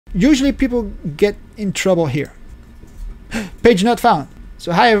Usually people get in trouble here. Page not found.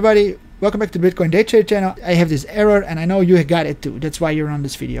 So hi everybody, welcome back to the Bitcoin Daytrader channel. I have this error and I know you got it too. That's why you're on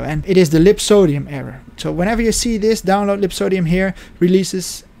this video. And it is the Libsodium error. So whenever you see this, download Libsodium here,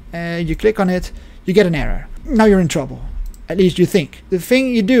 releases, you click on it, you get an error. Now you're in trouble. At least you think. The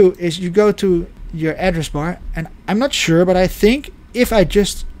thing you do is you go to your address bar, and I'm not sure, but I think if I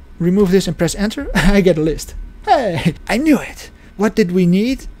just remove this and press enter, I get a list. Hey, I knew it. What did we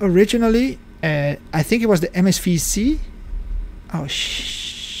need originally? I think it was the MSVC. Oh,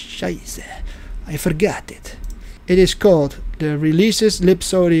 scheisse. I forgot it. It is called the releases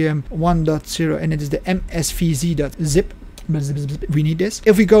Libsodium 1.0 and it is the msvz.zip. We need this.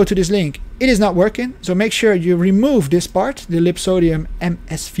 If we go to this link, it is not working. So make sure you remove this part, the Libsodium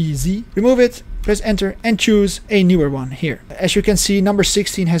MSVZ. Remove it, press enter and choose a newer one here. As you can see, number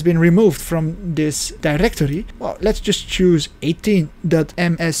 16 has been removed from this directory. Well, let's just choose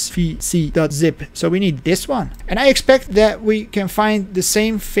 18.msvc.zip. So we need this one. And I expect that we can find the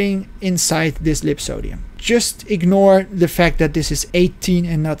same thing inside this Libsodium. Just ignore the fact that this is 18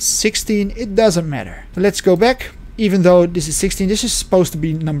 and not 16. It doesn't matter. So let's go back. Even though this is 16, this is supposed to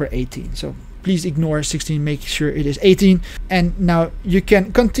be number 18. So please ignore 16, make sure it is 18. And now you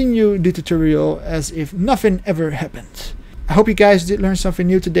can continue the tutorial as if nothing ever happened. I hope you guys did learn something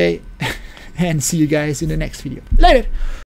new today. And see you guys in the next video. Later!